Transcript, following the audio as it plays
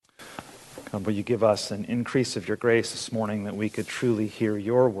God, will you give us an increase of your grace this morning that we could truly hear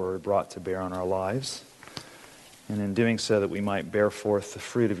your word brought to bear on our lives, and in doing so that we might bear forth the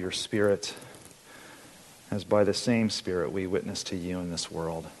fruit of your Spirit, as by the same Spirit we witness to you in this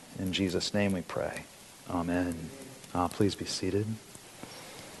world. In Jesus' name we pray. Amen. Please be seated.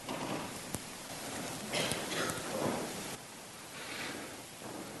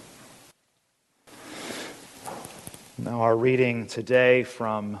 Now our reading today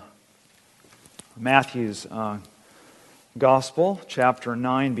from Matthew's Gospel, chapter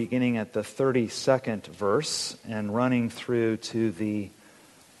 9, beginning at the 32nd verse and running through to the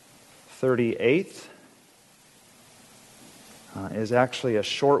 38th, is actually a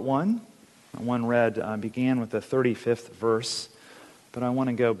short one. One began with the 35th verse, but I want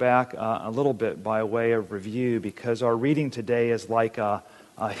to go back a little bit by way of review, because our reading today is like a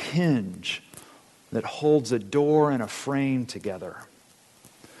hinge that holds a door and a frame together.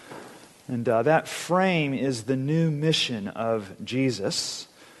 And that frame is the new mission of Jesus,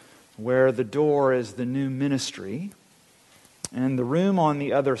 where the door is the new ministry, and the room on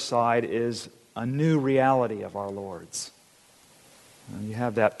the other side is a new reality of our Lord's. You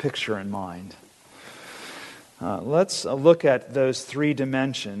have that picture in mind. Let's look at those three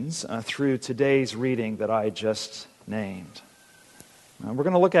dimensions through today's reading that I just named. We're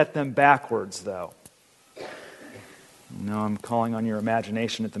going to look at them backwards, though. I know I'm calling on your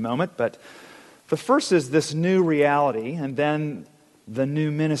imagination at the moment, but the first is this new reality, and then the new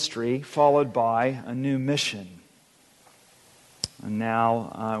ministry, followed by a new mission. And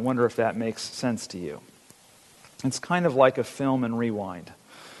now, I wonder if that makes sense to you. It's kind of like a film and rewind,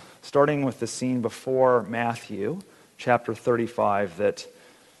 starting with the scene before Matthew, chapter 35, that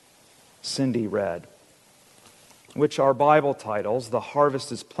Cindy read, which our Bible titles, "The Harvest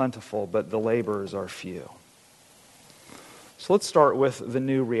is Plentiful, but the Laborers Are Few." So let's start with the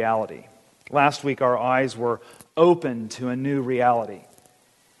new reality. Last week our eyes were open to a new reality.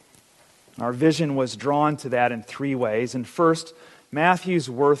 Our vision was drawn to that in three ways. And first, Matthew's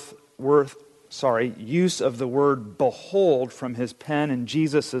use of the word behold from his pen and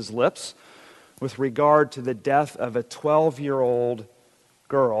Jesus' lips with regard to the death of a 12-year-old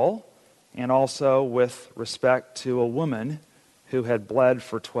girl, and also with respect to a woman who had bled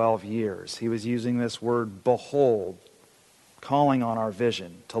for 12 years. He was using this word behold, calling on our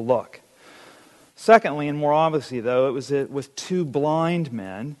vision to look. Secondly, and more obviously though, it was with two blind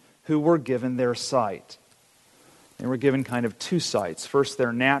men who were given their sight. They were given kind of two sights. First,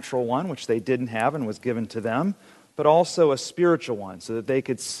 their natural one, which they didn't have and was given to them, but also a spiritual one, so that they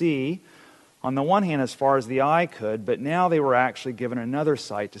could see, on the one hand, as far as the eye could, but now they were actually given another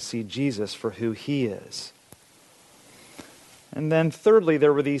sight to see Jesus for who he is. And then thirdly,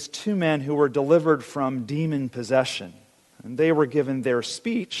 there were these two men who were delivered from demon possession. And they were given their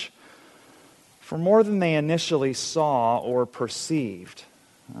speech for more than they initially saw or perceived.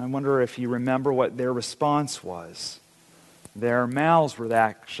 I wonder if you remember what their response was. Their mouths were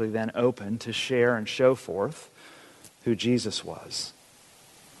actually then opened to share and show forth who Jesus was.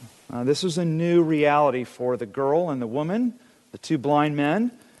 This was a new reality for the girl and the woman, the two blind men,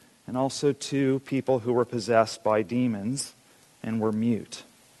 and also two people who were possessed by demons and were mute.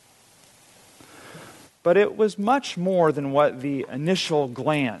 But it was much more than what the initial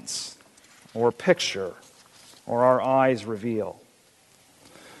glance or picture or our eyes reveal.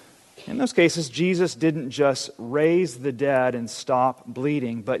 In those cases, Jesus didn't just raise the dead and stop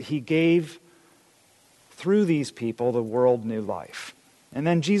bleeding, but he gave, through these people, the world new life. And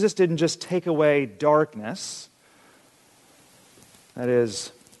then Jesus didn't just take away darkness, that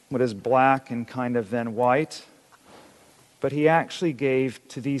is, what is black and kind of then white, but he actually gave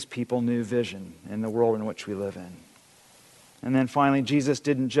to these people new vision in the world in which we live in. And then finally, Jesus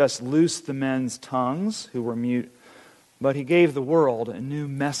didn't just loose the men's tongues who were mute, but he gave the world a new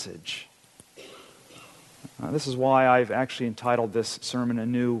message. This is why I've actually entitled this sermon, "A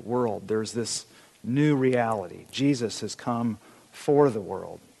New World." There's this new reality. Jesus has come for the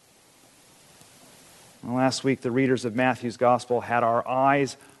world. Well, last week, the readers of Matthew's Gospel had our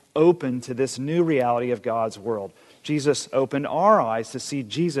eyes open to this new reality of God's world. Jesus opened our eyes to see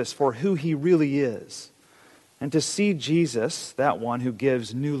Jesus for who he really is, and to see Jesus, that one who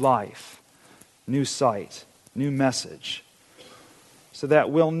gives new life, new sight, new message, so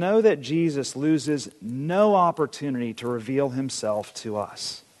that we'll know that Jesus loses no opportunity to reveal himself to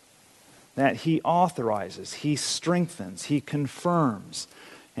us, that he authorizes, he strengthens, he confirms,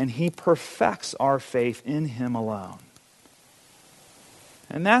 and he perfects our faith in him alone.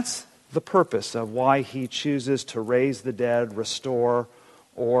 And that's the purpose of why he chooses to raise the dead, restore,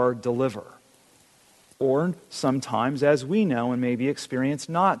 or deliver. or sometimes, as we know and maybe experience,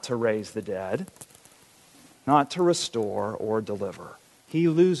 not to raise the dead, not to restore or deliver. He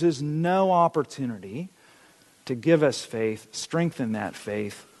loses no opportunity to give us faith, strengthen that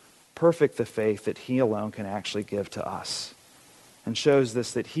faith, perfect the faith that He alone can actually give to us. And shows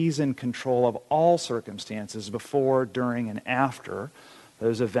this that He's in control of all circumstances before, during, and after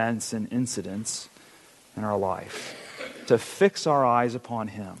those events and incidents in our life, to fix our eyes upon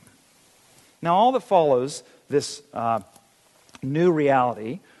Him. Now, all that follows this new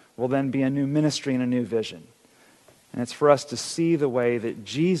reality will then be a new ministry and a new vision. And it's for us to see the way that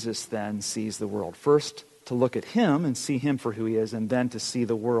Jesus then sees the world. First, to look at Him and see Him for who He is, and then to see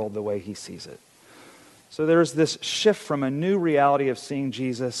the world the way He sees it. So there's this shift from a new reality of seeing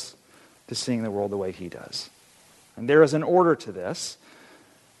Jesus to seeing the world the way He does. And there is an order to this.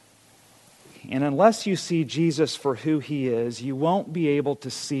 And unless you see Jesus for who He is, you won't be able to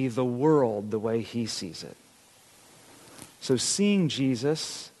see the world the way He sees it. So seeing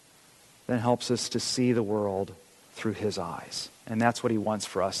Jesus then helps us to see the world through His eyes. And that's what He wants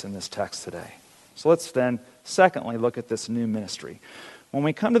for us in this text today. So let's then, secondly, look at this new ministry. When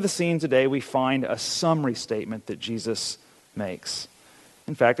we come to the scene today, we find a summary statement that Jesus makes.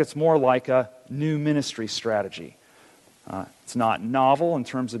 In fact, it's more like a new ministry strategy. It's not novel in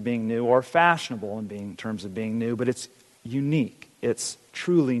terms of being new or fashionable in terms of being new, but it's unique. It's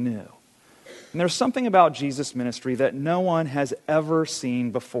truly new. And there's something about Jesus' ministry that no one has ever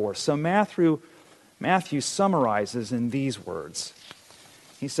seen before. So Matthew summarizes in these words.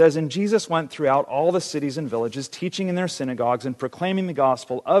 He says, "And Jesus went throughout all the cities and villages, teaching in their synagogues and proclaiming the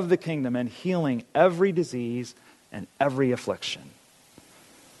gospel of the kingdom and healing every disease and every affliction."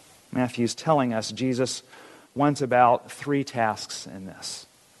 Matthew's telling us Jesus went about 3 tasks in this.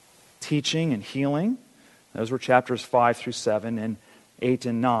 Teaching and healing. Those were chapters 5 through 7 and 8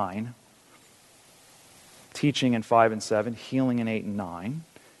 and 9. Teaching in 5 and 7, healing in 8 and 9.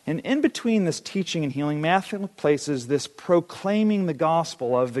 And in between this teaching and healing, Matthew places this proclaiming the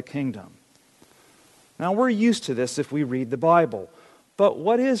gospel of the kingdom. Now, we're used to this if we read the Bible. But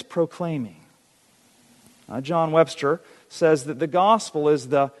what is proclaiming? John Webster says that the gospel is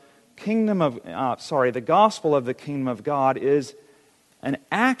the gospel of the kingdom of God is an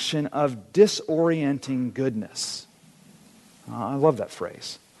action of disorienting goodness. I love that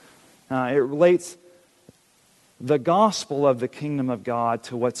phrase. It relates the gospel of the kingdom of God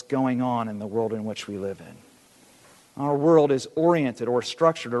to what's going on in the world in which we live in. Our world is oriented or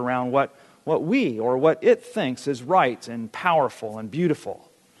structured around what we or what it thinks is right and powerful and beautiful.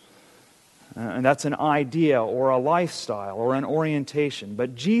 And that's an idea or a lifestyle or an orientation.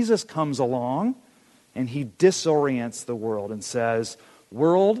 But Jesus comes along and He disorients the world and says,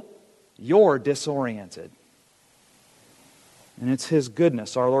 "World, you're disoriented." And it's His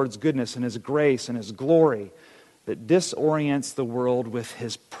goodness, our Lord's goodness and His grace and His glory that disorients the world with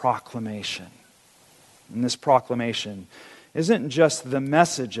His proclamation. And this proclamation isn't just the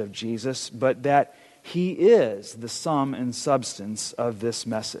message of Jesus, but that He is the sum and substance of this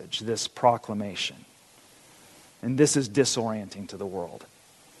message, this proclamation. And this is disorienting to the world,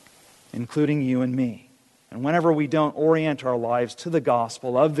 including you and me. And whenever we don't orient our lives to the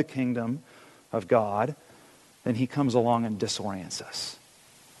gospel of the kingdom of God, then He comes along and disorients us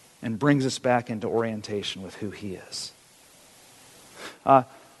and brings us back into orientation with who He is.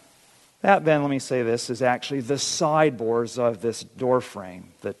 That then, let me say this, is actually the sideboards of this door frame.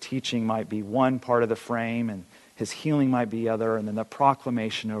 The teaching might be one part of the frame, and His healing might be other, and then the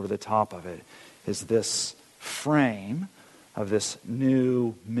proclamation over the top of it is this frame of this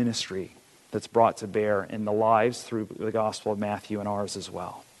new ministry that's brought to bear in the lives through the Gospel of Matthew and ours as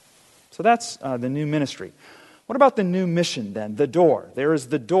well. So that's the new ministry. What about the new mission then? The door. There is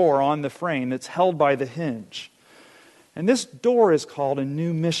the door on the frame that's held by the hinge. And this door is called a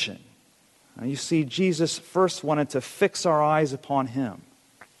new mission. Now, you see, Jesus first wanted to fix our eyes upon Him,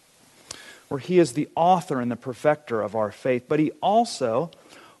 where He is the author and the perfecter of our faith, but He also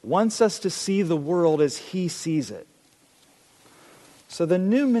wants us to see the world as He sees it. So the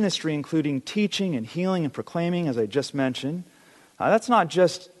new ministry, including teaching and healing and proclaiming, as I just mentioned, that's not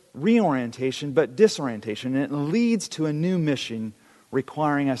just reorientation, but disorientation. And it leads to a new mission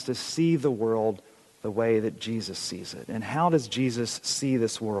requiring us to see the world the way that Jesus sees it. And how does Jesus see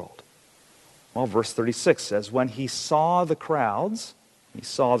this world? Well, verse 36 says, when He saw the crowds,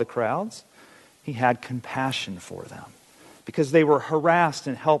 He had compassion for them because they were harassed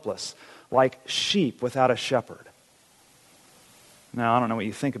and helpless like sheep without a shepherd. Now, I don't know what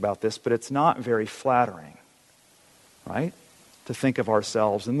you think about this, but it's not very flattering, right? To think of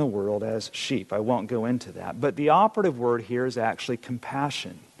ourselves in the world as sheep. I won't go into that. But the operative word here is actually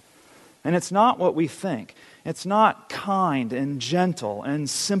compassion. And it's not what we think. It's not kind and gentle and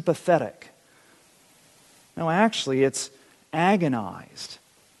sympathetic. No, actually, it's agonized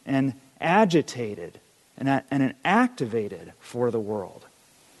and agitated and activated for the world.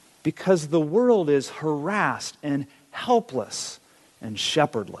 Because the world is harassed and helpless and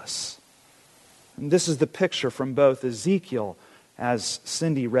shepherdless. And this is the picture from both Ezekiel, as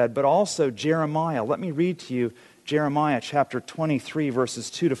Cindy read, but also Jeremiah. Let me read to you Jeremiah chapter 23, verses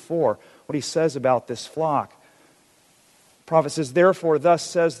 2 to 4, what he says about this flock. The prophet says, "Therefore, thus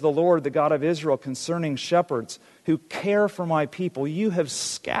says the Lord, the God of Israel, concerning shepherds who care for my people, you have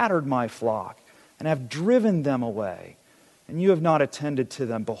scattered my flock and have driven them away, and you have not attended to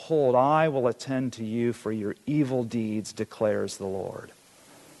them. Behold, I will attend to you for your evil deeds, declares the Lord.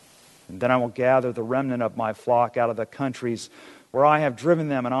 And then I will gather the remnant of my flock out of the countries where I have driven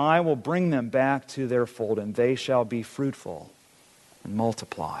them, and I will bring them back to their fold, and they shall be fruitful and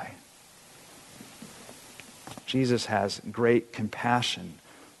multiply." Jesus has great compassion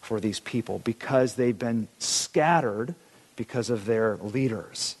for these people because they've been scattered because of their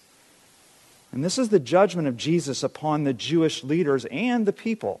leaders. And this is the judgment of Jesus upon the Jewish leaders and the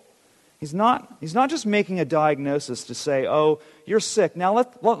people. He's not just making a diagnosis to say, oh, you're sick, now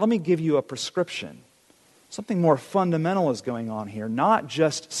let me give you a prescription. Something more fundamental is going on here, not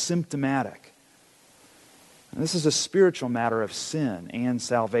just symptomatic. And this is a spiritual matter of sin and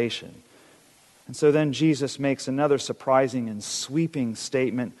salvation. And so then Jesus makes another surprising and sweeping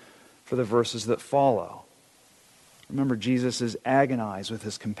statement for the verses that follow. Remember, Jesus is agonized with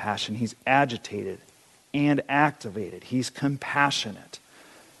his compassion. He's agitated and activated. He's compassionate.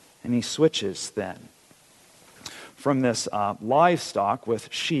 And he switches then from this livestock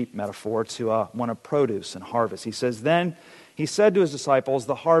with sheep metaphor to one of produce and harvest. He says, "Then he said to his disciples,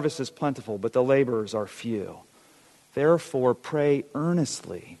 the harvest is plentiful, but the laborers are few. Therefore pray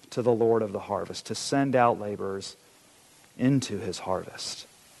earnestly to the Lord of the harvest to send out laborers into his harvest."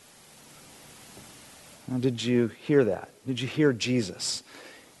 Now, did you hear that? Did you hear Jesus?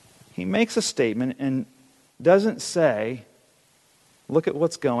 He makes a statement and doesn't say, look at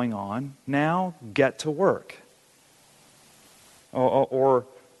what's going on, now get to work. Or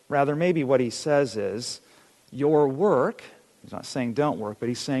rather, maybe what he says is, your work, he's not saying don't work, but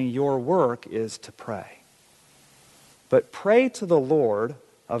he's saying your work is to pray. But pray to the Lord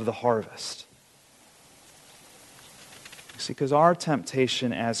of the harvest. See, because our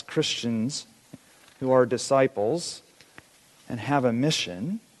temptation as Christians who are disciples and have a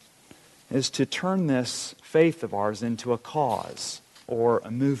mission is to turn this faith of ours into a cause or a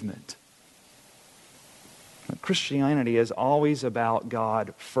movement. Christianity is always about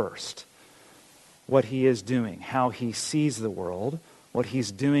God first. What he is doing, how he sees the world, what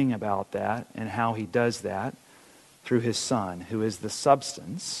he's doing about that, and how he does that through his Son, who is the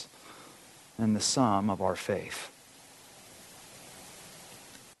substance and the sum of our faith.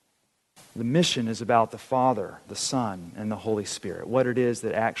 The mission is about the Father, the Son, and the Holy Spirit, what it is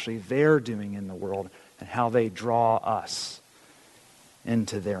that actually they're doing in the world and how they draw us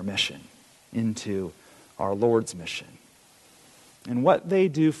into their mission, into our Lord's mission. And what they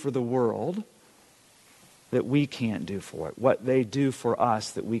do for the world that we can't do for it, what they do for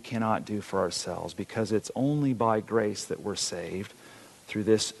us that we cannot do for ourselves, because it's only by grace that we're saved, through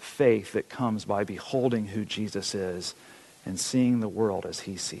this faith that comes by beholding who Jesus is and seeing the world as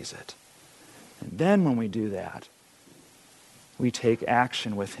he sees it. And then when we do that, we take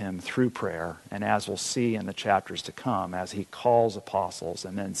action with him through prayer, and as we'll see in the chapters to come, as he calls apostles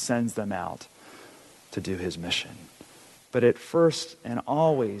and then sends them out to do his mission. But it first and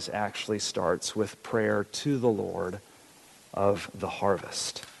always actually starts with prayer to the Lord of the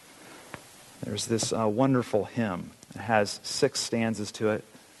harvest. There's this wonderful hymn. It has 6 stanzas to it,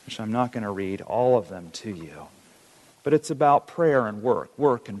 which I'm not going to read all of them to you. But it's about prayer and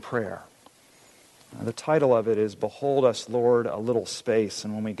work and prayer. The title of it is "Behold Us, Lord, a Little Space."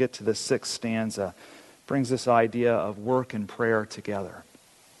 And when we get to the 6th stanza, it brings this idea of work and prayer together.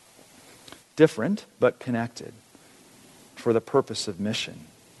 Different, but connected, for the purpose of mission.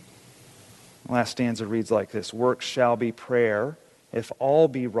 The last stanza reads like this: "Work shall be prayer, if all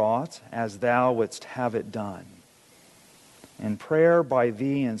be wrought as thou wouldst have it done. And prayer by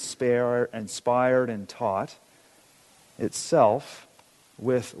thee inspired and taught, itself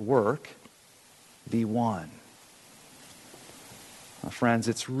with work be one." Now, friends,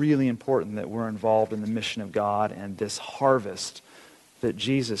 it's really important that we're involved in the mission of God and this harvest that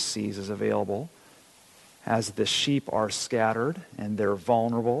Jesus sees as available, as the sheep are scattered and they're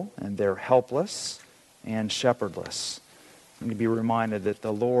vulnerable and they're helpless and shepherdless. We need to be reminded that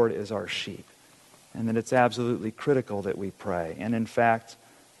the Lord is our sheep and that it's absolutely critical that we pray. And in fact,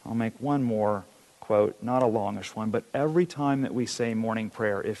 I'll make one more quote, not a longish one, but every time that we say morning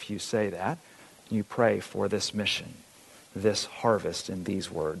prayer, if you say that, you pray for this mission, this harvest in these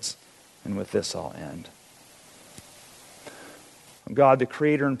words. And with this I'll end. God, the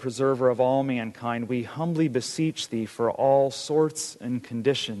creator and preserver of all mankind, we humbly beseech thee for all sorts and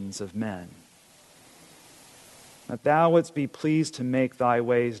conditions of men, that thou wouldst be pleased to make thy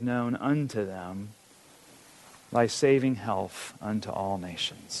ways known unto them, thy saving health unto all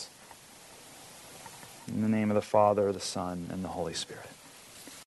nations. In the name of the Father, the Son, and the Holy Spirit.